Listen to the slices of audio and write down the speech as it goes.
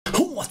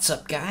What's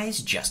up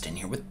guys, Justin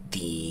here with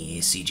the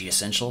CG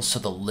Essentials. So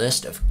the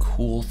list of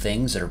cool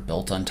things that are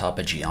built on top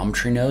of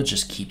geometry nodes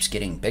just keeps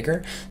getting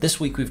bigger. This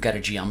week we've got a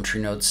geometry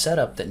node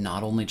setup that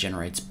not only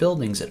generates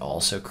buildings, it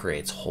also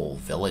creates whole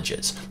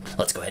villages.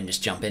 Let's go ahead and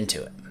just jump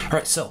into it. All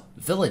right, so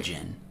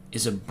Villagen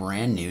is a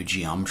brand new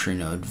geometry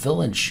node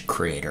village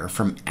creator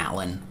from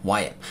Alan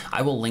Wyatt.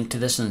 I will link to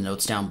this in the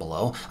notes down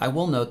below. I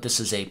will note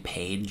this is a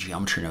paid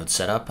geometry node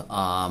setup.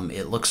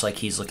 It looks like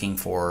he's looking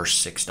for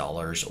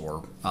 $6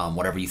 or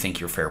whatever you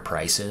think your fair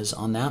price is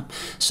on that.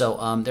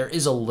 So there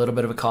is a little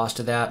bit of a cost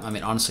to that. I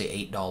mean,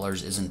 honestly, $8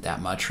 isn't that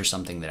much for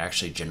something that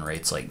actually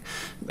generates like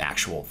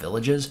actual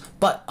villages,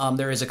 but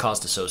there is a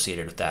cost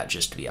associated with that,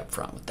 just to be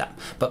upfront with that.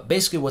 But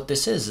basically what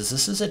this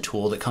is a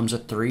tool that comes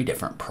with 3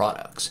 different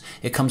products.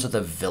 It comes with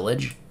a village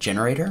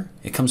generator,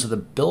 it comes with a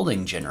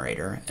building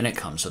generator, and it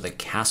comes with a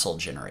castle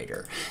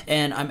generator.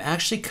 And I'm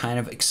actually kind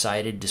of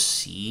excited to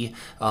see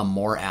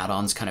more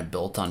add-ons kind of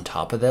built on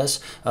top of this.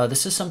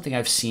 This is something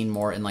I've seen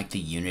more in like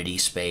the Unity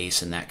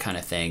space and that kind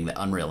of thing, the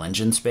Unreal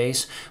Engine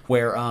space,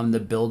 where the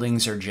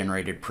buildings are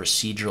generated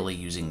procedurally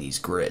using these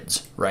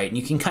grids, right? And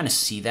you can kind of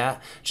see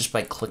that just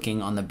by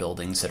clicking on the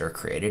buildings that are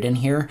created in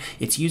here.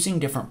 It's using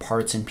different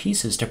parts and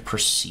pieces to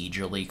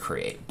procedurally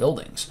create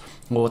buildings.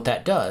 Well, what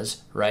that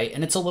does, right,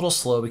 and it's a little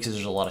slow because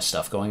there's a lot of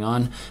stuff going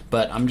on,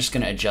 but I'm just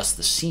going to adjust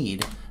the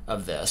seed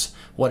of this.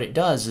 What it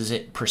does is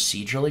it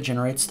procedurally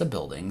generates the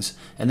buildings,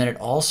 and then it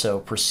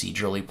also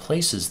procedurally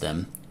places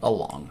them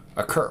along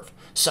a curve.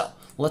 So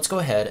let's go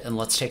ahead and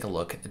let's take a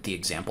look at the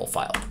example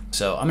file.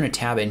 So I'm going to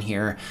tab in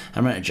here,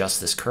 I'm going to adjust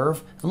this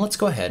curve, and let's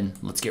go ahead and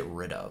let's get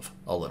rid of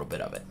a little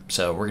bit of it.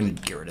 So we're going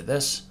to get rid of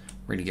this,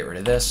 we're going to get rid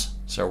of this,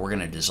 so we're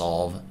going to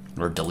dissolve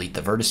or delete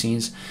the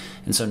vertices.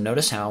 And so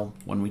notice how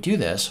when we do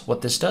this,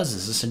 what this does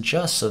is this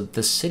adjusts so that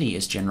the city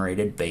is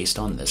generated based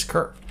on this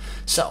curve.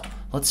 So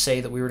let's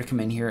say that we were to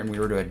come in here and we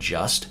were to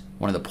adjust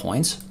one of the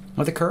points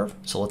of the curve.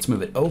 So let's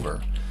move it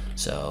over.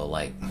 So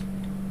like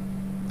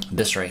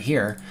this right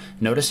here,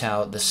 notice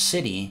how the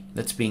city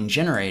that's being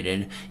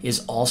generated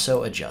is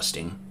also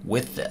adjusting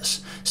with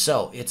this.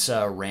 So it's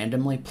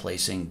randomly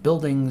placing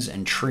buildings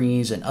and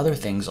trees and other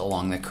things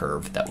along the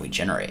curve that we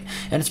generate.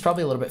 And it's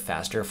probably a little bit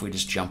faster if we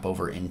just jump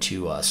over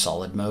into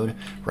solid mode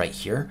right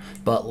here.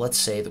 But let's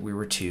say that we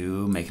were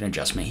to make an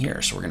adjustment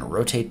here. So we're going to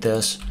rotate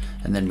this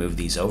and then move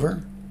these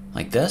over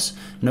like this.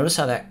 Notice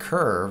how that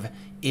curve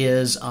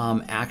is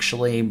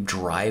actually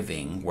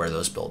driving where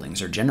those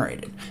buildings are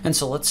generated. And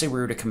so let's say we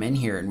were to come in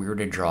here and we were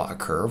to draw a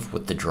curve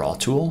with the draw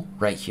tool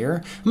right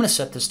here. I'm going to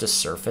set this to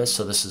surface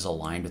so this is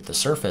aligned with the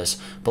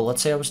surface, but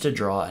let's say I was to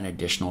draw an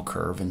additional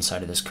curve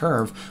inside of this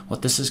curve.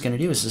 What this is going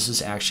to do is this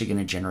is actually going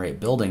to generate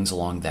buildings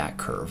along that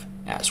curve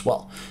as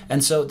well.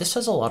 And so this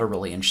has a lot of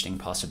really interesting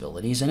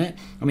possibilities in it.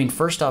 I mean,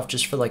 first off,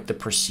 just for like the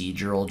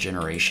procedural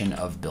generation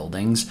of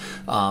buildings,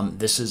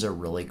 this is a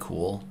really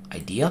cool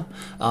idea.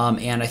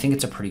 And I think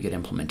it's a pretty good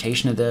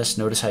implementation of this.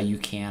 Notice how you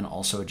can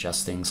also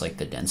adjust things like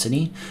the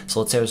density.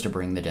 So let's say I was to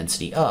bring the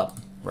density up,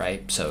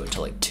 right? So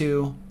to like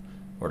 2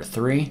 or to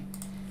 3.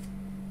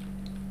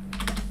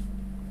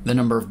 The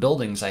number of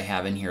buildings I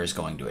have in here is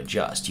going to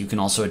adjust. You can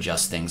also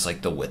adjust things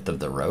like the width of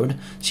the road.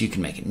 So you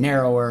can make it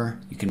narrower,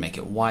 you can make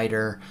it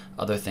wider,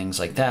 other things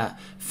like that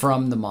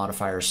from the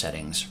modifier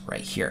settings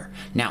right here.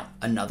 Now,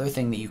 another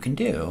thing that you can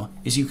do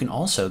is you can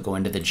also go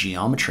into the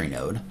geometry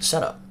node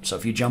setup. So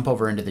if you jump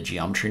over into the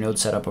geometry node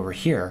setup over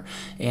here,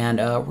 and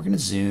we're going to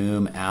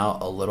zoom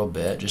out a little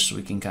bit just so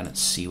we can kind of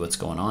see what's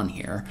going on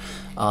here.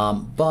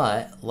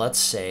 But let's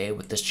say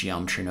with this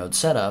geometry node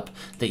setup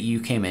that you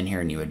came in here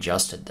and you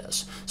adjusted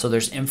this. So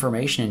there's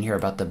information in here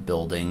about the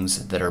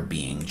buildings that are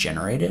being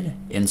generated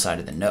inside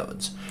of the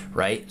nodes,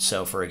 right?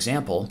 So for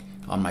example,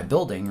 on my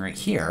building right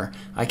here,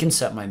 I can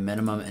set my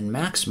minimum and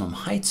maximum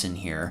heights in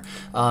here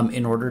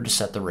in order to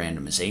set the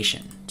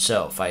randomization.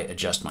 So if I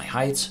adjust my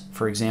heights,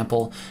 for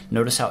example,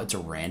 notice how it's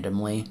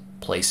randomly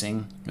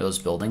placing those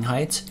building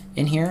heights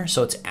in here.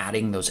 So it's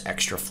adding those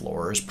extra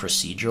floors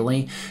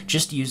procedurally,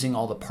 just using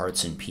all the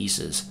parts and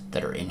pieces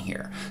that are in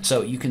here.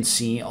 So you can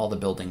see all the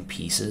building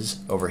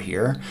pieces over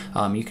here.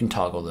 You can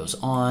toggle those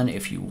on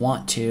if you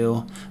want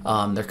to.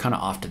 They're kind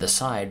of off to the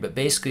side, but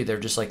basically they're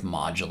just like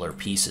modular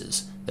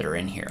pieces that are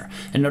in here.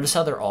 And notice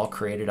how they're all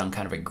created on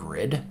kind of a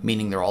grid,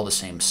 meaning they're all the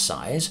same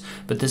size,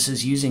 but this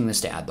is using this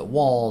to add the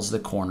walls, the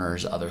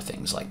corners, other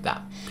things like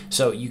that.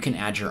 So you can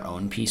add your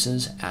own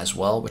pieces as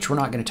well, which we're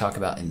not going to talk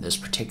about in this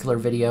particular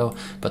video,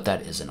 but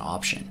that is an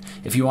option.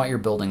 If you want your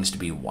buildings to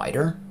be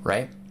wider,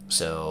 right?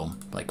 So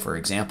like for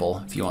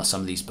example, if you want some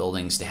of these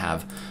buildings to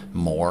have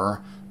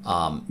more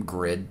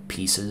grid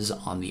pieces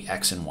on the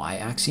X and Y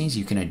axes,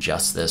 you can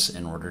adjust this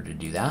in order to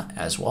do that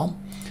as well.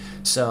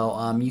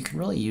 So you can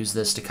really use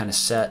this to kind of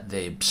set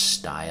the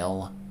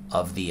style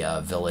of the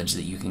village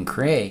that you can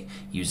create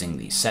using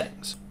these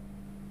settings.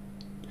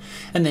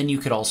 And then you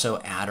could also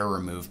add or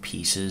remove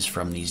pieces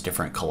from these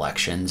different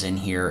collections in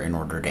here in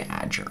order to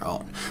add your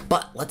own.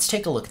 But let's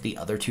take a look at the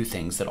other two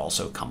things that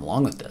also come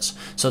along with this.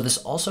 So this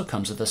also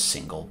comes with a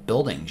single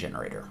building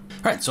generator.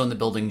 All right, so in the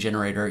building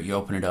generator, you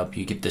open it up,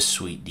 you get this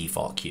sweet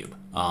default cube.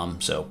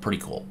 So pretty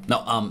cool.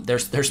 No,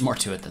 there's more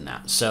to it than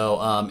that.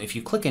 So if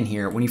you click in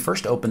here, when you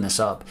first open this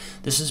up,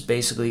 this is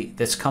basically,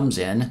 this comes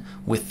in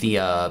with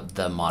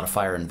the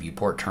modifier and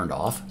viewport turned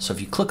off. So if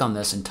you click on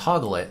this and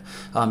toggle it,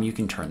 you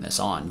can turn this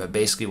on. But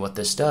basically what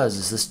this does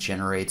is this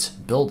generates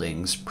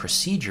buildings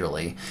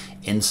procedurally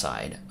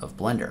inside of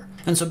Blender.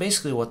 And so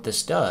basically what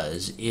this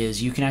does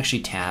is you can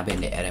actually tab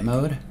into edit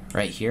mode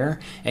right here,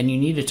 and you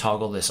need to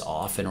toggle this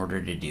off in order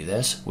to do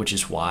this, which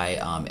is why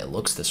it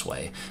looks this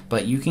way.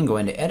 But you can go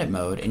into edit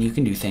mode and you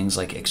can do things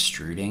like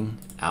extruding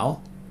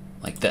out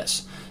like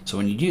this. So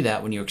when you do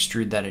that, when you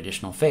extrude that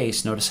additional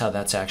face, notice how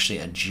that's actually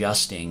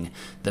adjusting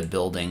the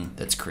building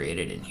that's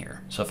created in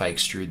here. So if I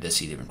extrude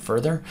this even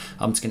further,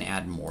 it's going to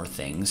add more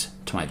things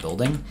to my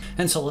building.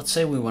 And so let's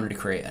say we wanted to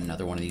create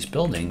another one of these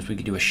buildings. We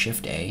could do a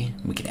Shift A,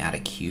 we could add a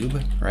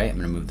cube, right? I'm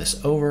going to move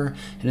this over.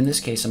 And in this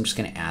case, I'm just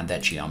going to add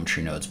that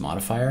geometry nodes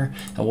modifier,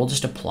 and we'll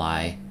just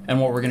apply. And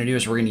what we're going to do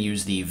is we're going to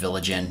use the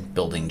Villagen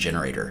building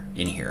generator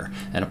in here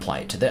and apply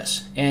it to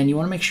this. And you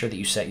want to make sure that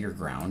you set your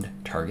ground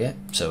target.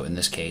 So in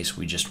this case,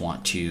 we just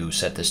want to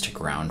set this to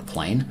ground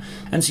plane.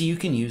 And so you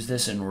can use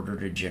this in order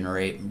to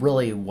generate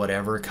really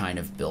whatever kind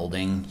of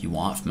building you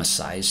want from a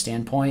size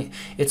standpoint.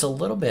 It's a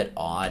little bit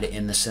odd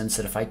in the sense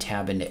that if I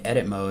tab into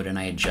edit mode and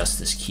I adjust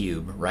this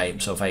cube,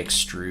 right? So if I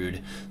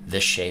extrude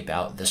this shape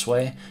out this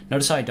way,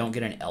 notice how I don't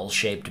get an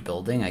L-shaped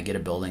building. I get a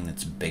building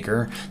that's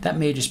bigger. That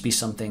may just be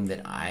something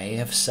that I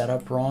have set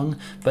up wrong,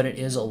 but it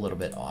is a little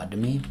bit odd to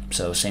me.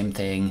 So same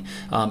thing.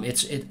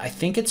 I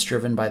think it's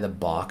driven by the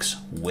box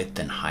width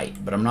and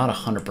height, but I'm not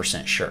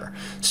 100% sure.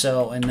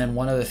 So, and then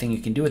one other thing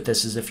you can do with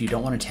this is if you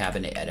don't want to tab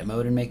into edit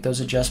mode and make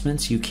those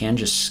adjustments, you can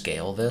just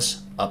scale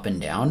this up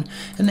and down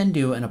and then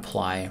do an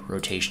apply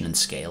rotation and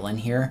scale in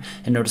here.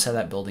 And notice how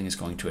that building is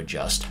going to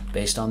adjust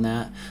based on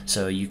that.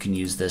 So you can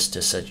use this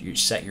to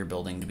set your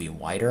building to be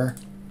wider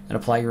and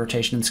apply your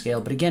rotation and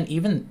scale. But again,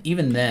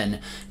 even then,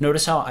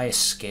 notice how I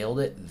scaled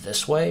it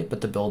this way,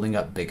 but the building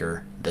got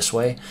bigger this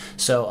way.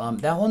 So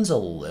that one's a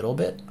little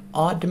bit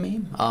odd to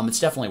me.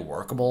 It's definitely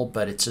workable,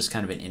 but it's just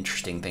kind of an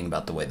interesting thing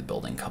about the way the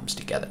building comes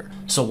together.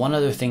 So one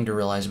other thing to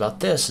realize about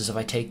this is if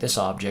I take this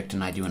object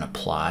and I do an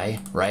apply,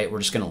 right, we're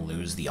just going to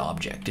lose the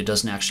object. It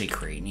doesn't actually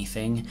create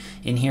anything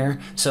in here.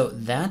 So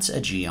that's a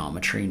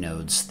geometry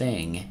nodes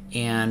thing,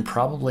 and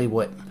probably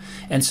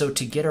and so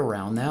to get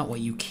around that, what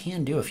you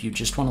can do if you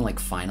just want to like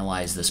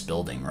finalize this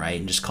building, right,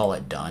 and just call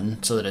it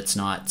done so that it's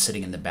not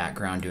sitting in the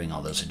background doing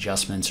all those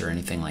adjustments or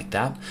anything like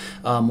that,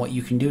 what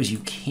you can do is you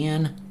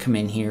can come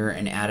in here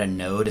and add a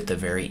node at the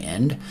very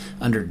end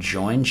under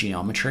join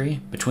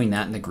geometry. Between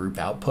that and the group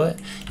output,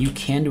 you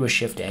can do a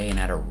Shift A and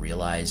add a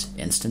realize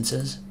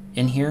instances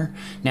in here.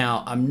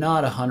 Now, I'm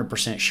not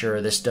 100%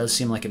 sure. This does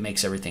seem like it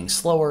makes everything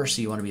slower,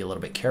 so you want to be a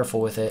little bit careful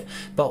with it.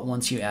 But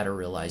once you add a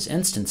realize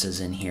instances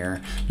in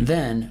here,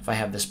 then if I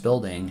have this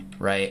building,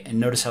 right, and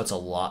notice how it's a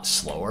lot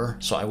slower,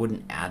 so I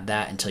wouldn't add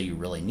that until you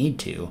really need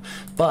to.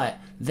 But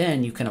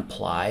then you can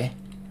apply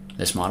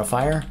this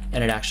modifier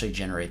and it actually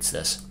generates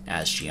this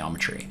as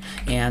geometry.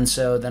 And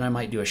so then I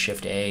might do a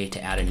Shift A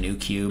to add a new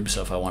cube.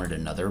 So if I wanted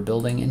another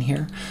building in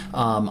here,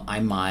 I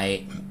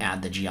might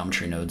add the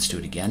geometry nodes to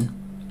it again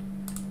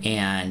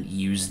and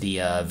use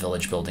the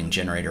village building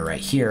generator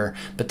right here,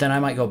 but then I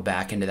might go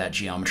back into that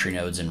geometry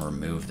nodes and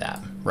remove that,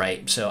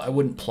 right? So I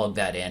wouldn't plug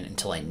that in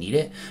until I need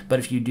it, but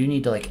if you do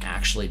need to like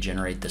actually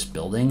generate this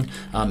building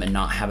and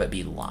not have it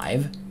be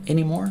live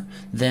anymore,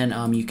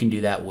 then you can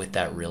do that with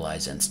that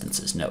realize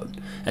instances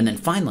node. And then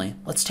finally,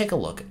 let's take a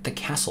look at the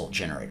castle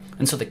generator.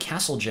 And so the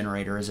castle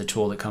generator is a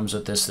tool that comes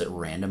with this that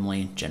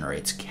randomly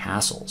generates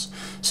castles.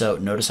 So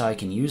notice how I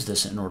can use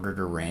this in order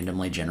to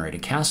randomly generate a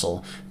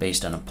castle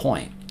based on a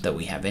point that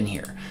we have in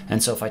here.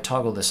 And so if I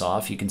toggle this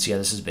off, you can see how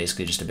this is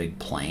basically just a big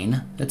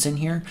plane that's in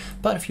here.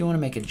 But if you want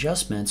to make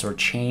adjustments or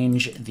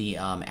change the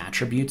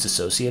attributes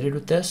associated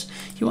with this,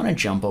 you want to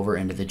jump over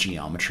into the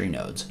geometry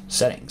nodes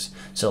settings.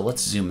 So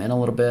let's zoom in a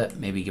little bit,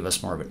 maybe give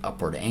us more of an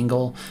upward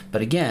angle.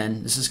 But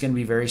again, this is going to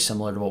be very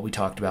similar to what we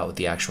talked about with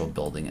the actual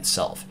building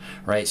itself,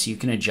 right? So you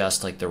can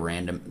adjust like the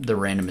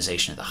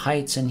randomization of the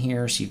heights in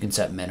here. So you can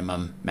set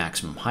minimum,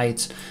 maximum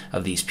heights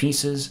of these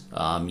pieces.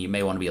 You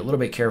may want to be a little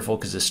bit careful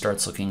because this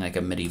starts looking like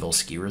a medieval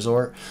ski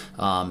resort.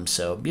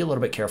 So be a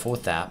little bit careful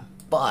with that.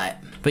 But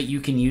you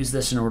can use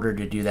this in order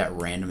to do that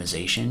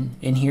randomization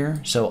in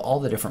here. So all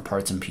the different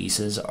parts and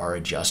pieces are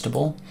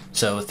adjustable.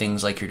 So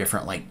things like your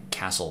different like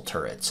castle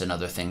turrets and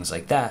other things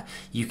like that,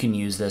 you can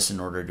use this in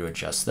order to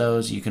adjust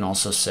those. You can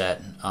also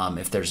set,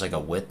 if there's like a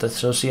width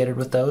associated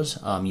with those,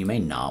 you may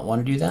not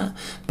want to do that,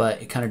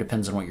 but it kind of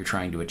depends on what you're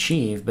trying to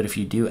achieve. But if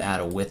you do add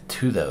a width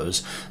to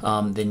those,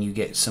 then you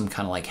get some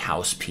kind of like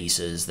house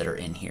pieces that are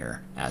in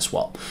here as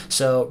well.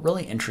 So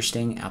really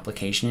interesting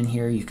application in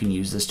here. You can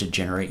use this to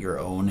generate your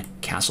own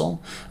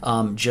castle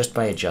just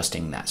by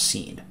adjusting that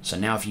seed. So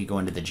now if you go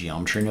into the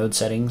geometry node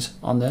settings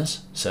on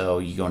this, so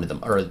you go into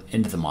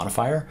the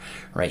modifier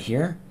right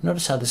here,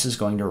 notice how this is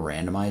going to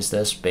randomize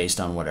this based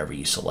on whatever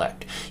you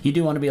select. You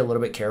do want to be a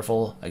little bit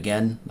careful.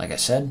 Again, like I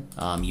said,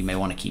 you may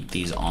want to keep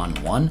these on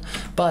 1,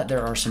 but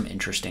there are some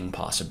interesting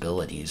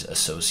possibilities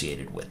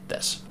associated with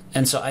this.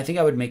 And so I think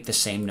I would make the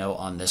same note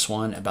on this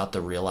one about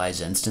the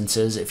realize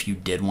instances. If you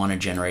did want to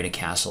generate a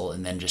castle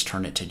and then just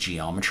turn it to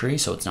geometry,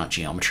 so it's not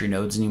geometry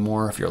nodes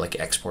anymore, if you're like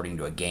exporting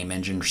to a game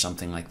engine or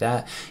something like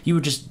that, you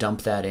would just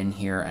dump that in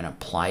here and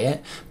apply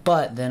it.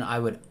 But then I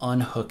would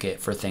unhook it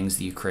for things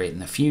that you create in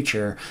the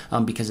future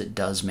because it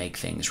does make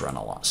things run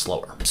a lot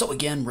slower. So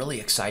again, really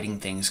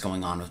exciting things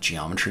going on with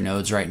geometry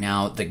nodes right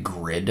now. The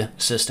grid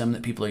system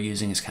that people are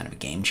using is kind of a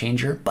game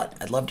changer, but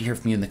I'd love to hear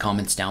from you in the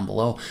comments down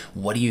below.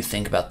 What do you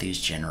think about these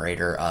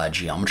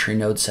geometry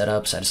node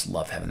setups? I just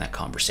love having that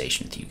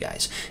conversation with you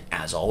guys.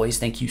 As always,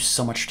 thank you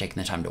so much for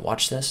taking the time to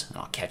watch this, and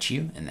I'll catch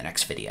you in the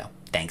next video.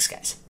 Thanks, guys.